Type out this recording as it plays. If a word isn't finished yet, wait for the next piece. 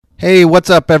Hey, what's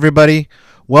up, everybody?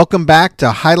 Welcome back to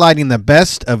Highlighting the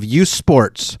Best of Youth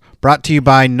Sports, brought to you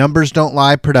by Numbers Don't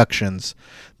Lie Productions.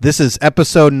 This is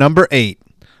episode number 8.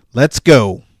 Let's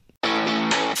go.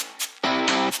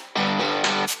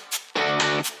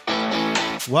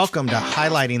 Welcome to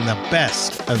Highlighting the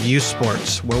Best of Youth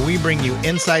Sports, where we bring you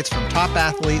insights from top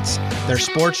athletes, their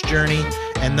sports journey,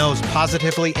 and those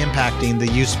positively impacting the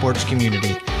youth sports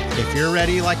community. If you're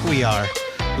ready like we are,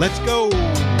 let's go.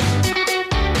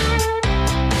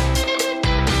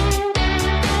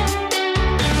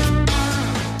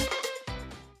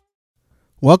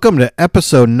 Welcome to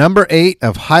episode number 8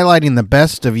 of Highlighting the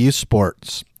Best of Youth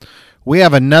Sports. We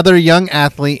have another young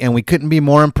athlete, and we couldn't be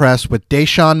more impressed with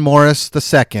Deshaun Morris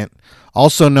II,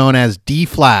 also known as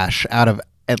D-Flash, out of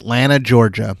Atlanta,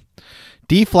 Georgia.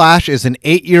 D-Flash is an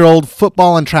 8-year-old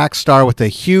football and track star with a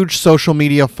huge social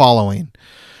media following.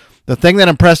 The thing that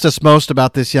impressed us most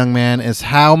about this young man is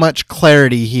how much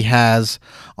clarity he has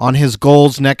on his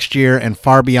goals next year and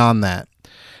far beyond that.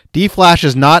 D-Flash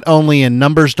is not only a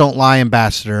Numbers Don't Lie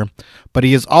ambassador, but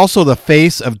he is also the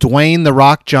face of Dwayne "The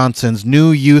Rock" Johnson's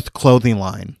new youth clothing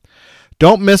line.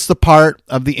 Don't miss the part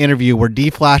of the interview where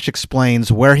D-Flash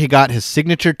explains where he got his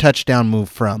signature touchdown move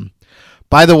from.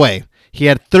 By the way, he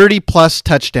had 30-plus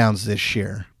touchdowns this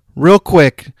year. Real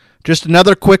quick, just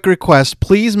another quick request.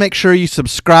 Please make sure you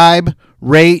subscribe,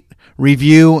 rate,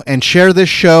 review, and share this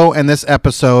show and this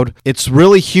episode. It's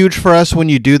really huge for us when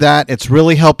you do that. It's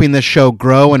really helping this show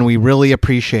grow, and we really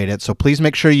appreciate it. So please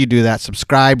make sure you do that.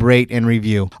 Subscribe, rate, and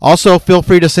review. Also, feel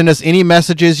free to send us any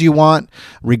messages you want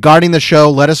regarding the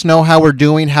show. Let us know how we're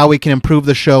doing, how we can improve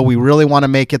the show. We really want to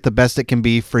make it the best it can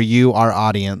be for you, our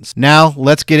audience. Now,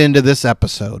 let's get into this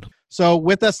episode. So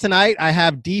with us tonight, I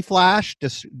have D-Flash,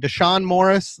 Deshaun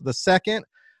Morris II.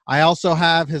 I also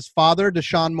have his father,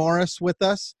 Deshaun Morris, with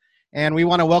us. And we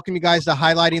want to welcome you guys to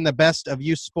Highlighting the Best of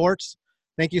Youth Sports.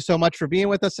 Thank you so much for being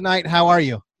with us tonight. How are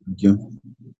you? Thank you.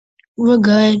 We're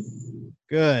good.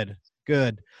 Good.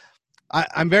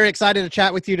 I'm very excited to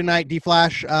chat with you tonight,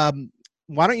 D-Flash.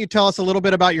 Why don't you tell us a little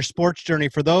bit about your sports journey?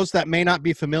 For those that may not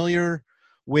be familiar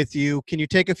with you, can you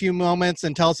take a few moments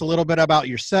and tell us a little bit about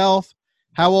yourself,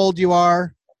 how old you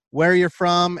are, where you're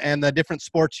from, and the different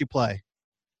sports you play?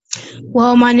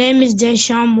 Well, my name is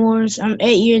Deshaun Morris. I'm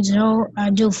 8 years old. I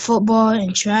do football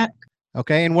and track.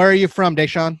 Okay, and where are you from,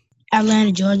 Deshaun?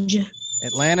 Atlanta, Georgia.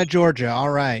 Atlanta, Georgia. All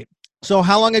right. So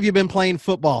how long have you been playing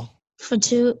football? For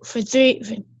 3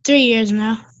 years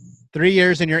now. 3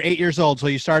 years, and you're 8 years old. So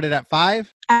you started at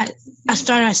 5? I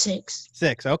started at 6.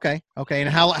 6. Okay. And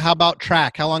how about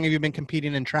track? How long have you been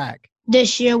competing in track?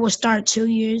 This year will start 2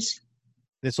 years.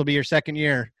 This will be your second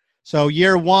year. So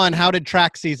year 1, how did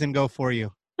track season go for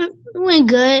you? It went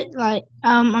good. I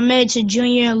made it to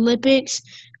Junior Olympics.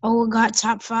 I got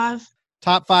top 5.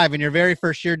 Top 5 in your very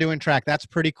first year doing track. That's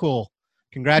pretty cool.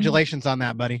 Congratulations on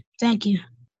that, buddy. Thank you.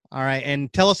 All right.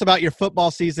 And tell us about your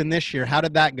football season this year. How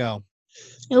did that go?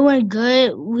 It went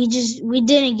good. We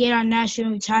didn't get our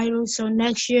national title, so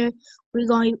next year we're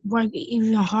going to work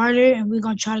even harder, and we're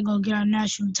going to try to go get our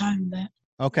national title back.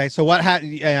 Okay. So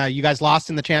you guys lost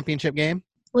in the championship game?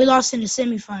 We lost in the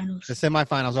semifinals. The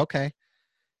semifinals. Okay.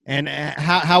 And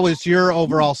how was your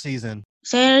overall season?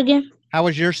 Say that again? How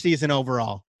was your season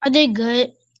overall? I did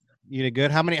good. You did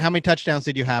good. How many touchdowns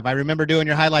did you have? I remember doing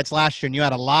your highlights last year, and you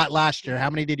had a lot last year.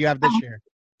 How many did you have this year?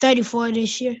 34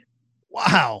 this year.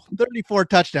 Wow, 34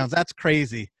 touchdowns. That's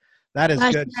crazy. That is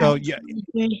good. So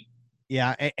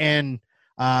yeah. And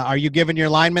are you giving your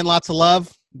linemen lots of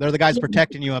love? They're the guys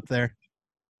protecting you up there.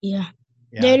 Yeah.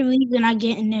 They're the reason I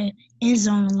get in the end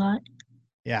zone a lot.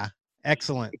 Yeah.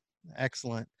 Excellent.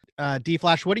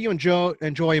 D-Flash, what do you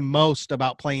enjoy most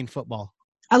about playing football?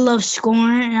 I love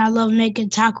scoring, and I love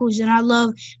making tackles, and I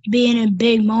love being in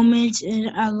big moments, and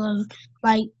I love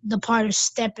the part of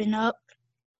stepping up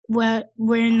where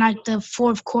we're in the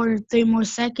fourth quarter, 3 more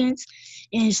seconds,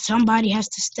 and somebody has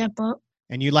to step up.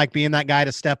 And you like being that guy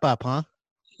to step up, huh?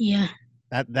 Yeah.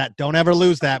 That don't ever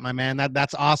lose that, my man.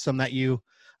 That's awesome that you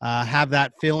have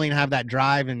that feeling, have that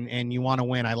drive, and you want to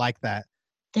win. I like that.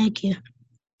 Thank you.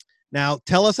 Now,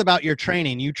 tell us about your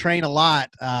training. You train a lot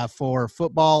for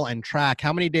football and track.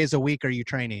 How many days a week are you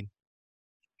training?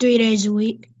 3 days a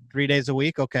week. 3 days a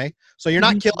week, okay. So you're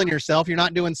not killing yourself. You're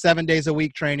not doing 7 days a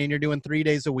week training. You're doing 3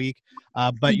 days a week,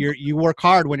 but you work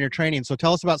hard when you're training. So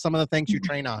tell us about some of the things you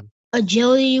train on.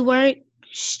 Agility work,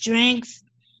 strength,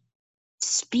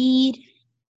 speed,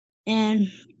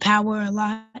 and power a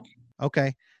lot.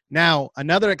 Okay. Now,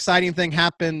 another exciting thing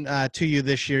happened to you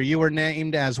this year. You were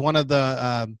named as one of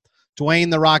the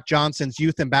Dwayne "The Rock" Johnson's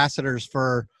youth ambassadors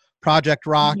for Project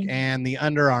Rock and the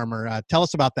Under Armour. Tell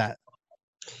us about that.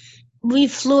 We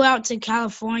flew out to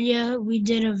California. We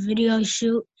did a video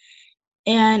shoot,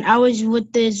 and I was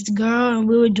with this girl, and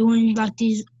we were doing like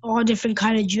these all different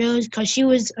kind of drills because she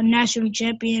was a national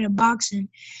champion in boxing,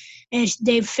 and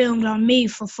they filmed on me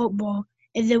for football,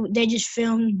 and they just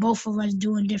filmed both of us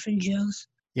doing different drills.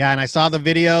 Yeah, and I saw the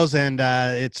videos, and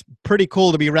it's pretty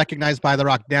cool to be recognized by The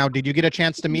Rock. Now, did you get a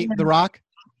chance to meet The Rock?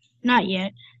 Not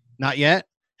yet. Not yet?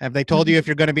 Have they told you if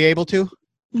you're going to be able to?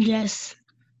 Yes.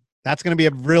 That's going to be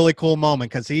a really cool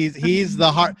moment because he's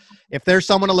the hard. If there's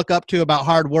someone to look up to about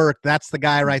hard work, that's the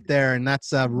guy right there, and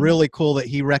that's really cool that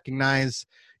he recognized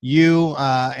you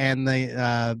and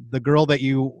the girl that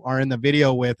you are in the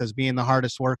video with as being the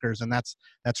hardest workers, and that's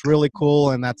really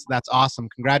cool, and that's awesome.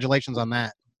 Congratulations on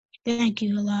that. Thank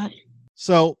you a lot.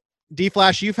 So,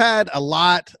 D-Flash, you've had a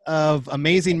lot of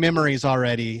amazing memories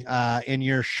already in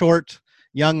your short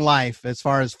young life. As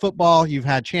far as football, you've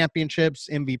had championships,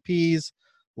 MVPs,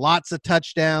 lots of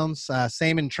touchdowns,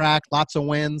 same in track, lots of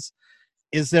wins.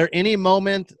 Is there any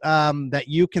moment that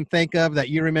you can think of that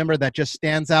you remember that just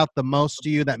stands out the most to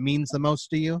you, that means the most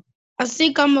to you? I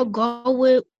think I'm going to go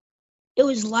with, it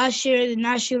was last year, the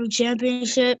national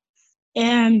championship,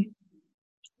 and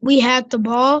we had the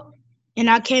ball, and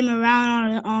I came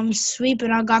around on a sweep,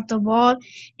 and I got the ball,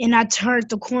 and I turned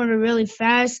the corner really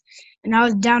fast, and I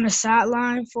was down the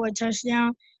sideline for a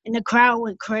touchdown, and the crowd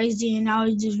went crazy, and I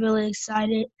was just really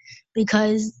excited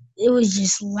because it was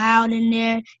just loud in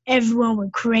there. Everyone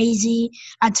went crazy.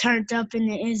 I turned up in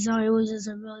the end zone. It was just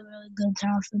a really, really good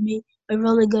time for me, a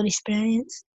really good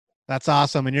experience. That's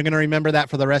awesome, and you're going to remember that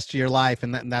for the rest of your life,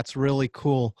 and that's really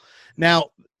cool. Now,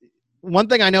 one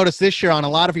thing I noticed this year on a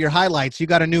lot of your highlights, you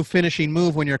got a new finishing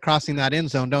move when you're crossing that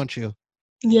end zone, don't you?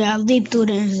 Yeah, I leap through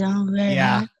the end zone very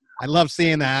high. I love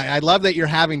seeing that. I love that you're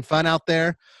having fun out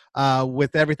there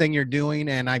with everything you're doing,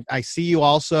 and I see you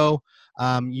also.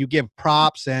 You give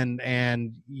props,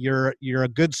 and you're a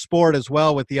good sport as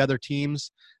well with the other teams.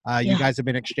 You guys have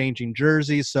been exchanging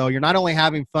jerseys, so you're not only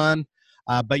having fun,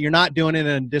 but you're not doing it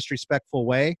in a disrespectful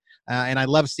way. And I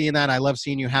love seeing that. I love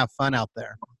seeing you have fun out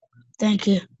there. Thank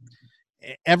you.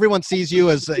 Everyone sees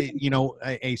you as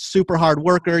a super hard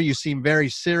worker. You seem very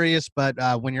serious, but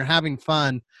when you're having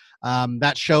fun,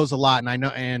 that shows a lot, and I know,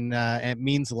 and it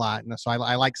means a lot. And so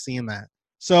I like seeing that.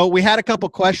 So we had a couple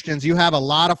questions. You have a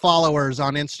lot of followers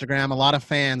on Instagram, a lot of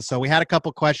fans. So we had a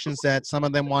couple questions that some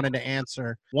of them wanted to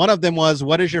answer. One of them was,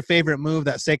 what is your favorite move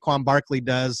that Saquon Barkley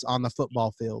does on the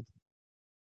football field?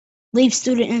 Leaps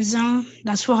through the end zone.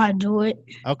 That's where I do it.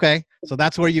 Okay, so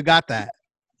that's where you got that.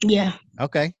 Yeah.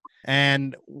 Okay.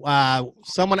 And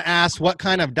someone asked, what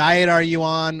kind of diet are you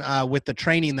on with the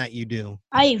training that you do?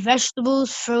 I eat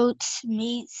vegetables, fruits,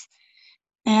 meats,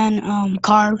 and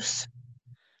carbs.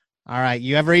 All right.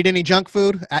 You ever eat any junk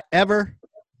food? Ever?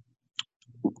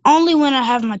 Only when I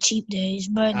have my cheat days,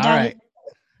 but all right.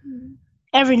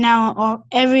 Every now or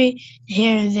every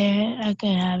here and there, I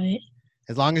can have it.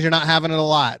 As long as you're not having it a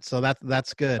lot, so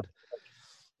that's good.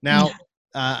 Now,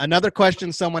 another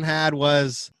question someone had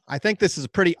was, I think this is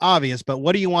pretty obvious, but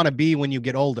what do you want to be when you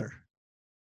get older?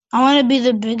 I want to be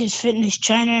the biggest fitness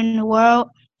trainer in the world,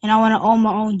 and I want to own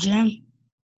my own gym.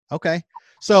 Okay.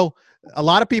 So a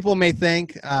lot of people may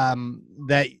think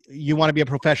that you want to be a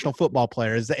professional football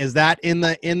player. Is that in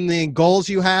the goals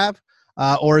you have,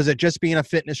 or is it just being a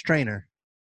fitness trainer?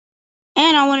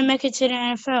 And I want to make it to the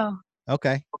NFL.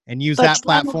 Okay. And use that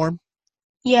platform?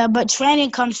 Yeah, but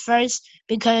training comes first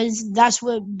because that's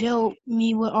what built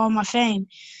me with all my fame.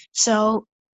 So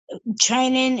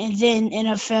training and then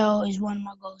NFL is one of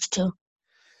my goals too.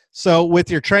 So with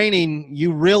your training,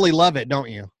 you really love it, don't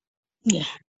you? Yeah,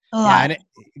 a lot.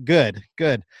 Good.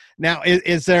 Now,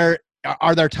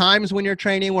 are there times when you're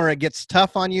training where it gets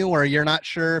tough on you, or you're not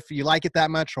sure if you like it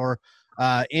that much, or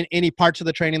in any parts of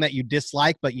the training that you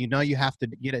dislike, but you know you have to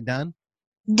get it done?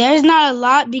 There's not a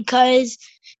lot because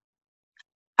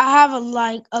I have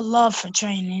a love for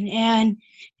training, and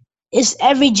it's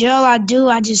every drill I do,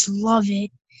 I just love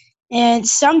it. And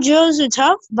some drills are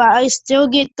tough, but I still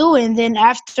get through it. And then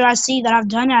after I see that I've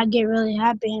done it, I get really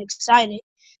happy and excited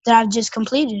that I've just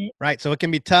completed it. Right. So it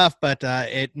can be tough, but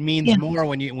it means more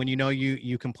when you know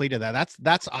you completed that.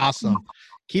 That's awesome.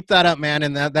 Keep that up, man.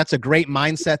 And that's a great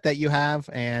mindset that you have.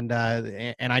 And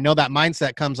I know that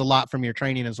mindset comes a lot from your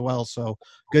training as well. So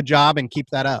good job, and keep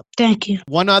that up. Thank you.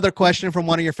 One other question from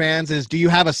one of your fans is, do you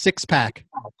have a 6-pack?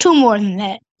 2 more than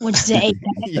that, which is an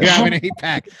 8-pack. You have an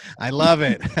 8-pack. I love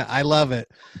it. I love it.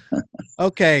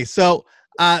 Okay. So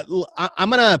I'm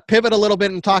going to pivot a little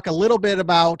bit and talk a little bit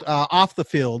about off the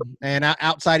field and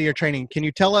outside of your training. Can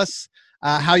you tell us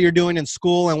how you're doing in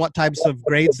school and what types of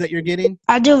grades that you're getting?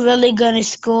 I do really good in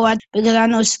school because I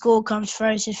know school comes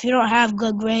first. If you don't have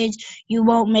good grades, you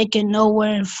won't make it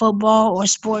nowhere in football or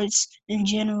sports in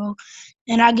general.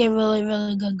 And I get really,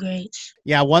 really good grades.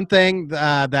 Yeah, one thing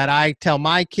that I tell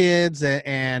my kids,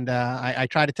 and I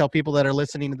try to tell people that are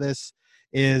listening to this,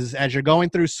 is as you're going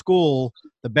through school,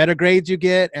 the better grades you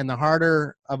get and the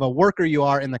harder of a worker you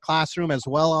are in the classroom as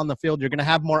well on the field, you're going to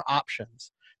have more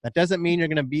options. That doesn't mean you're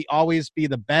going to always be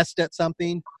the best at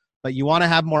something, but you want to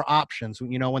have more options.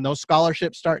 You know, when those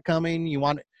scholarships start coming, you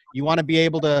want to be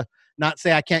able to not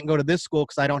say I can't go to this school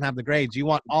because I don't have the grades. You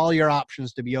want all your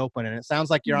options to be open, and it sounds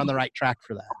like you're on the right track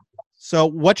for that. So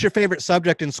what's your favorite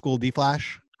subject in school,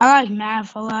 D-Flash? I like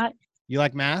math a lot. You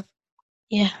like math?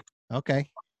 Yeah. Okay.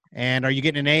 And are you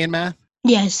getting an A in math?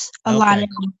 Yes, a lot of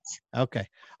them. Okay.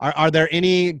 Are there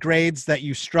any grades that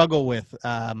you struggle with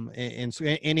in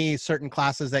any certain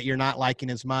classes that you're not liking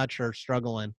as much or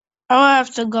struggling? I'll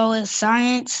have to go with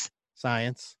science.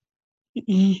 Science?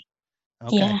 Mhm.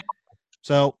 Okay. Yeah.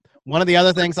 So one of the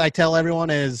other things I tell everyone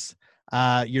is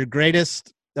your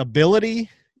greatest ability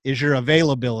is your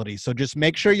availability. So just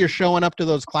make sure you're showing up to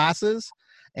those classes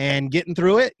and getting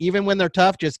through it. Even when they're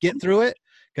tough, just get through it.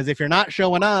 Because if you're not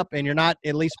showing up and you're not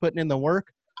at least putting in the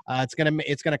work, it's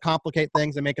gonna complicate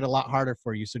things and make it a lot harder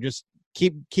for you. So just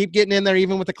keep getting in there,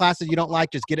 even with the classes you don't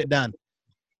like. Just get it done.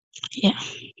 Yeah.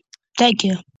 Thank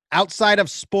you. Outside of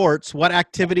sports, what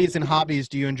activities and hobbies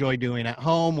do you enjoy doing at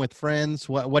home with friends?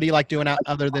 What do you like doing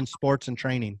other than sports and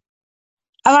training?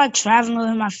 I like traveling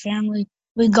with my family.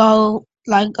 We go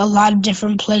like a lot of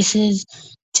different places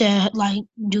to like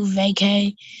do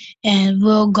vacay, and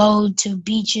we'll go to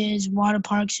beaches, water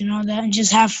parks, and all that, and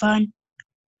just have fun.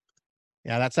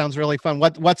 Yeah, that sounds really fun.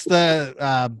 What's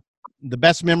the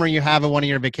best memory you have of one of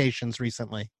your vacations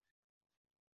recently?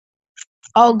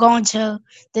 Oh, going to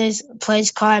this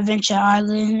place called Adventure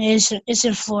Island. It's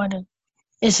in Florida.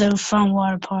 It's a fun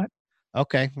water park.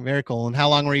 Okay, very cool. And how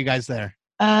long were you guys there?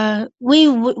 We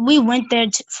went there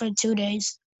for 2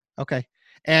 days. Okay.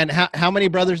 And how many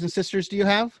brothers and sisters do you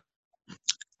have?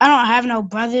 I don't have no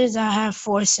brothers. I have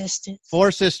 4 sisters.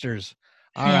 4 sisters.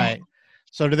 All Yeah. right.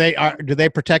 So do they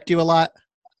protect you a lot?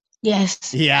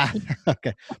 Yes. Yeah.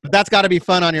 Okay. But that's got to be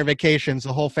fun on your vacations,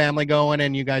 the whole family going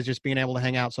and you guys just being able to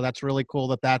hang out. So that's really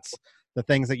cool that's the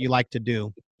things that you like to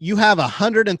do. You have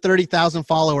 130,000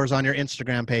 followers on your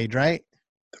Instagram page, right?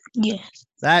 Yes.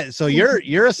 So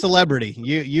you're a celebrity.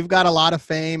 You've got a lot of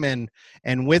fame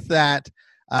and with that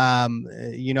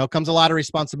comes a lot of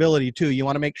responsibility too. You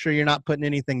want to make sure you're not putting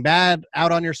anything bad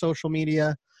out on your social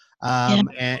media Yeah.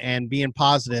 and being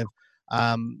positive.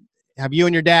 Have you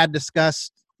and your dad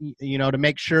discussed to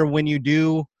make sure when you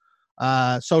do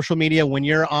social media, when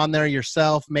you're on there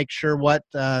yourself, make sure what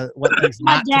things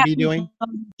not to be doing?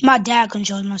 My dad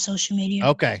controls my social media.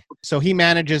 Okay. So he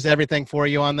manages everything for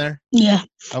you on there? Yeah.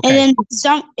 Okay. And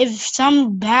then if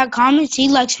some bad comments, he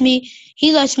lets me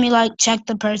like check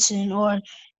the person or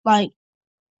like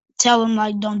tell him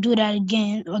like don't do that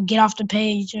again or get off the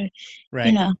page or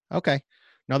Right. Okay.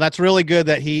 No, that's really good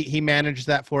that he managed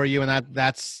that for you, and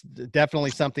that's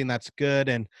definitely something that's good.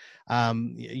 And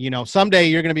someday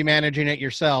you're going to be managing it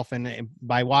yourself, and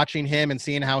by watching him and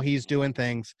seeing how he's doing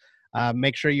things,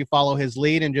 make sure you follow his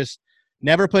lead and just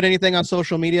never put anything on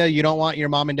social media you don't want your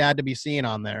mom and dad to be seeing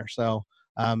on there. So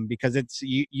because it's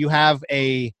you have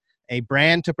a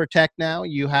brand to protect now,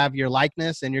 you have your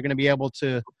likeness, and you're going to be able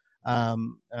to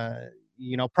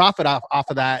profit off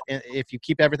of that if you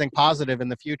keep everything positive in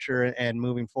the future and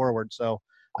moving forward. So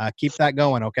keep that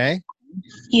going. Okay.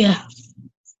 Yeah.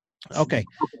 Okay.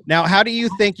 Now, how do you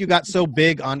think you got so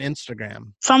big on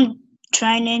Instagram? From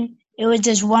training, it was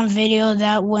just one video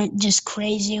that went just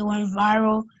crazy. It went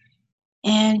viral,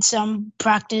 and some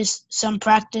practice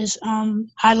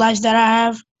highlights that I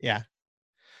have. Yeah.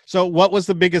 So what was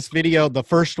the biggest video, the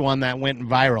first one that went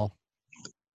viral?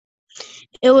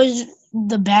 It was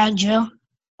the bag drill.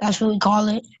 That's what we call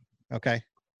it. Okay.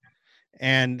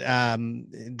 And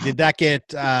did that get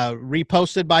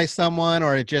reposted by someone,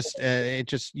 or it just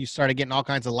you started getting all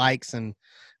kinds of likes and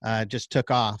just took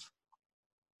off?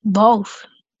 Both.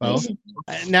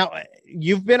 Now,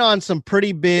 you've been on some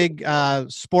pretty big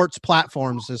sports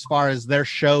platforms as far as their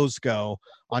shows go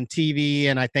on TV,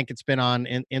 and I think it's been on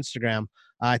Instagram.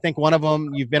 I think one of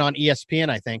them you've been on ESPN,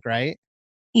 I think, right?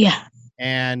 Yeah.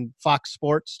 And Fox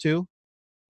Sports too?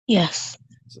 Yes.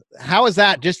 How is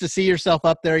that, just to see yourself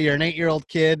up there? You're an 8-year-old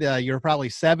kid. You're probably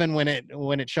 7 when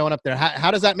it's showing up there. How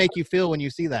does that make you feel when you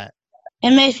see that?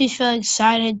 It makes me feel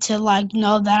excited to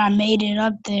know that I made it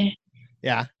up there.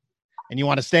 Yeah. And you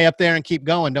want to stay up there and keep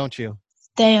going, don't you?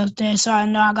 stay up there. So I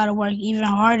know I got to work even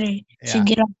harder to Yeah.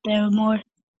 get up there more.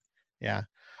 Yeah.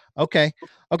 Okay.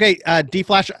 Okay. D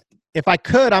Flash, if I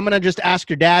could, I'm going to just ask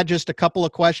your dad just a couple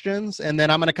of questions and then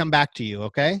I'm going to come back to you.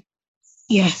 Okay.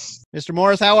 Yes. Mr.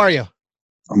 Morris, how are you?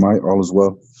 I'm all as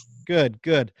well. Good,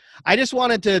 good. I just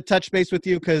wanted to touch base with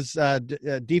you because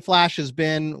D Flash has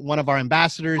been one of our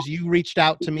ambassadors. You reached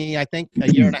out to me, I think, a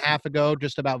year and a half ago,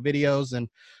 just about videos and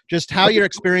just how your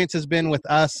experience has been with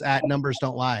us at Numbers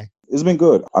Don't Lie. It's been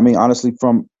good. I mean, honestly,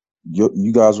 from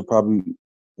you guys were probably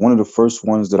one of the first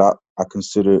ones that I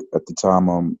considered at the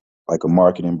time, like a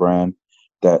marketing brand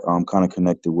that kind of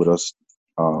connected with us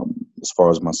as far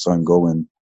as my son go and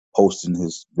posting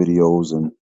his videos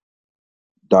and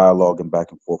dialoguing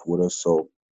back and forth with us. So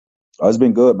it's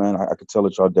been good, man. I could tell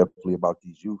that y'all definitely about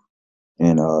these youth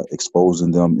and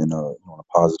exposing them in a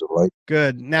positive light.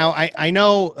 Good. Now, I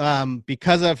know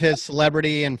because of his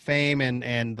celebrity and fame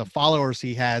and the followers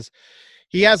he has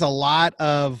a lot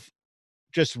of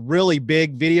just really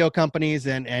big video companies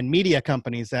and media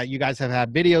companies that you guys have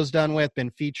had videos done with,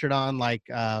 been featured on, like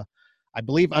I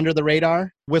believe Under the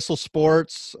Radar, Whistle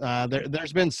Sports.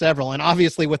 There's been several, and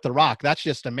obviously with The Rock, that's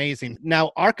just amazing.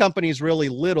 Now, our company's really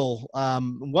little.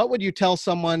 What would you tell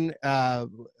someone?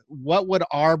 What would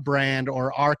our brand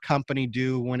or our company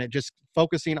do when it just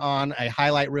focusing on a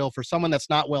highlight reel for someone that's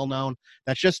not well known,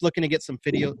 that's just looking to get some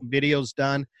videos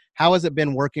done? How has it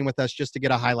been working with us just to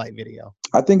get a highlight video?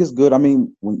 I think it's good. I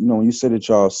mean, when you said that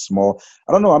y'all small,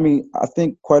 I don't know. I mean, I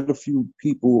think quite a few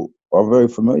people are very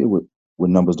familiar with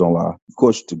Numbers Don't Lie. Of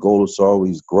course, the goal is to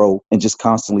always grow and just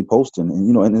constantly posting,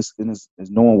 and it's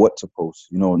knowing what to post.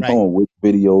 Right. Knowing which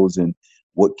videos and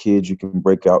what kids you can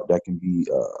break out that can be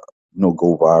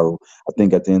go viral. I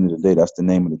think at the end of the day, that's the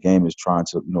name of the game, is trying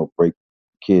to break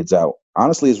kids out.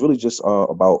 Honestly, it's really just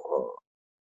about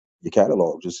your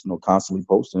catalog, just constantly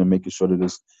posting and making sure that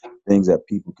there's things that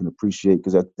people can appreciate,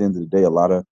 because at the end of the day, a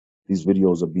lot of these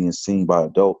videos are being seen by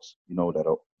adults that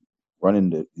are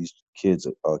running these kids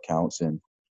accounts and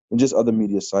just other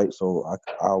media sites. So I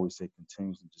always say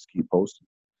continuously just keep posting.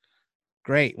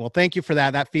 Great. Well, thank you for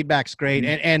that. That feedback's great.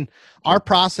 And our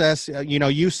process,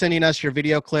 you sending us your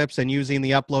video clips and using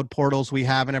the upload portals we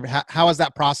have and everything, how has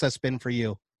that process been for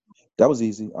you? That was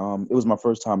easy. It was my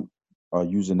first time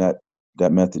using that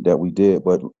method that we did,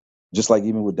 but just like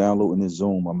even with downloading this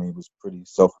Zoom, I mean, it was pretty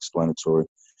self-explanatory.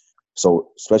 So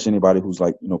especially anybody who's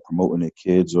like, promoting their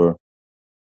kids or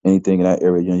anything in that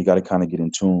area, you got to kind of get in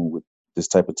tune with this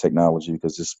type of technology,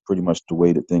 because it's pretty much the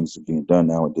way that things are being done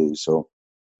nowadays. So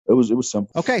it was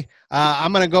simple. Okay.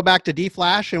 I'm going to go back to D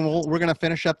Flash and we're going to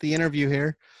finish up the interview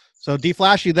here. So D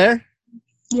Flash, you there?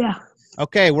 Yeah.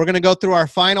 Okay. We're going to go through our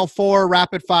final 4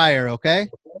 rapid fire. Okay.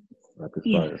 Rapid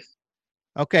Yeah. fire.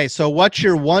 Okay. So what's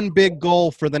your one big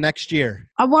goal for the next year?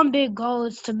 Our one big goal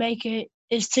is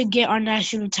to get our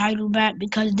national title back,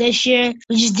 because this year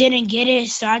we just didn't get it.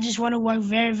 So I just want to work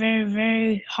very, very,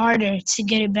 very harder to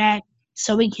get it back,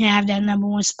 so we can have that number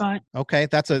 1 spot. Okay,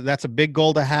 that's a big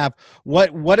goal to have.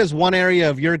 What is one area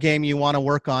of your game you want to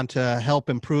work on to help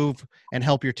improve and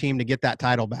help your team to get that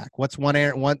title back? What's one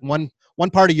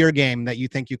part of your game that you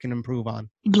think you can improve on?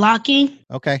 Blocking.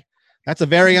 Okay. That's a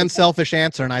very unselfish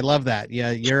answer, and I love that.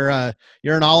 Yeah, you're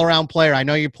an all-around player. I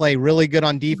know you play really good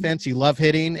on defense. You love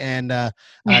hitting, and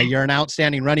you're an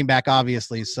outstanding running back,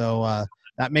 obviously. So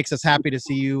that makes us happy to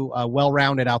see you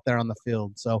well-rounded out there on the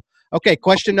field. So, okay,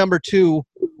 question number 2.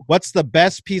 What's the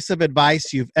best piece of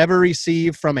advice you've ever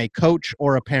received from a coach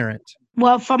or a parent?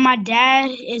 Well, from my dad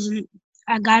is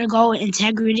I got to go with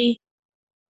integrity.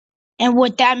 And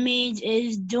what that means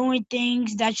is doing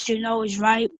things that you know is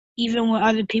right, even when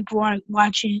other people aren't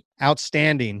watching.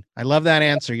 Outstanding. I love that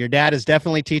answer. Your dad is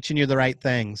definitely teaching you the right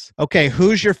things. Okay,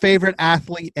 who's your favorite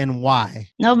athlete and why?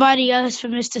 Nobody else for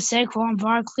Mr. Saquon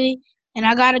Barkley. And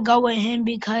I got to go with him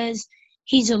because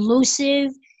he's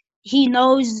elusive. He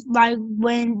knows like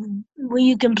when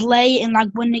you can play and like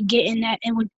when to get in that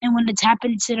and when to tap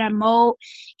into that mode.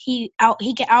 He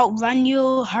can outrun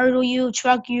you, hurdle you,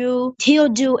 truck you. He'll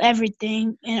do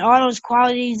everything, and all those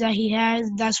qualities that he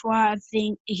has. That's why I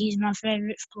think he's my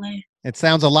favorite player. It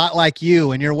sounds a lot like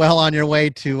you, and you're well on your way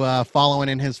to following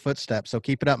in his footsteps. So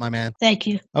keep it up, my man. Thank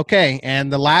you. Okay,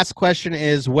 and the last question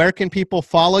is, where can people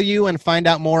follow you and find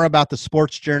out more about the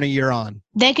sports journey you're on?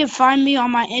 They can find me on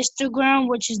my Instagram,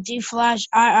 which is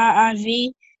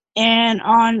DFlashIIIV, and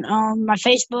on my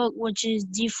Facebook, which is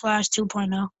DFlash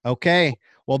 2.0. Okay.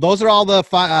 Well, those are all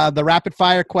the rapid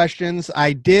fire questions.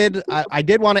 I did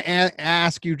want to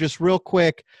ask you just real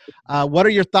quick. What are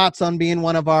your thoughts on being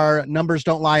one of our Numbers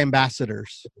Don't Lie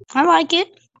ambassadors? I like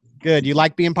it. Good. You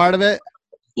like being part of it?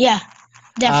 Yeah.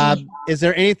 Definitely. Is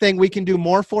there anything we can do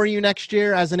more for you next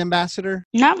year as an ambassador?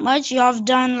 Not much. Y'all have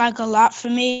done like a lot for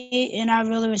me, and I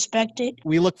really respect it.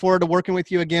 We look forward to working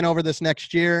with you again over this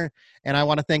next year. And I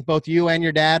want to thank both you and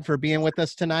your dad for being with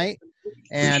us tonight.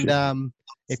 And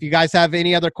if you guys have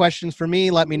any other questions for me,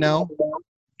 let me know.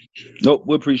 Nope,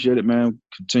 we appreciate it, man.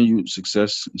 Continued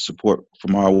success and support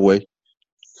from our way.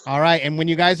 All right. And when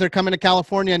you guys are coming to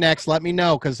California next, let me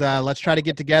know, because let's try to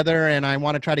get together. And I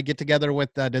want to try to get together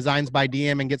with Designs by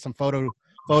DM and get some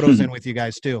photos in with you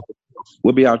guys too.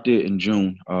 We'll be out there in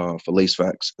June for Lace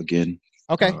Facts again.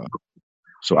 Okay.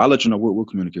 So I'll let you know. We'll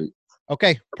communicate.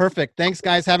 Okay. Perfect. Thanks,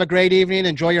 guys. Have a great evening.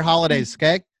 Enjoy your holidays.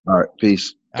 Okay. All right.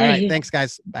 Peace. All right. Thanks,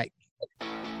 guys. Bye.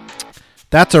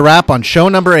 That's a wrap on show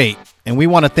number 8. And we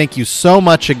want to thank you so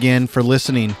much again for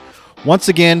listening. Once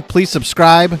again, please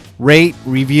subscribe, rate,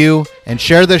 review, and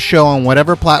share this show on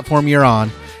whatever platform you're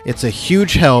on. It's a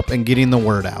huge help in getting the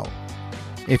word out.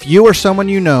 If you or someone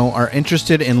you know are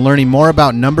interested in learning more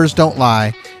about Numbers Don't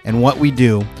Lie and what we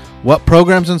do, what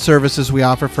programs and services we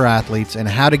offer for athletes, and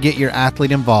how to get your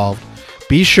athlete involved,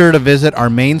 be sure to visit our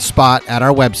main spot at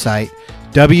our website,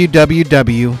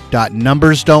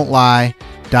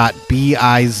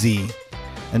 www.numbersdon'tlie.biz.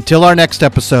 Until our next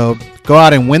episode, go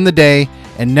out and win the day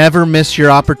and never miss your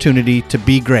opportunity to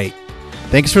be great.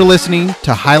 Thanks for listening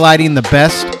to Highlighting the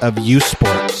Best of Youth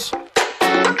Sports.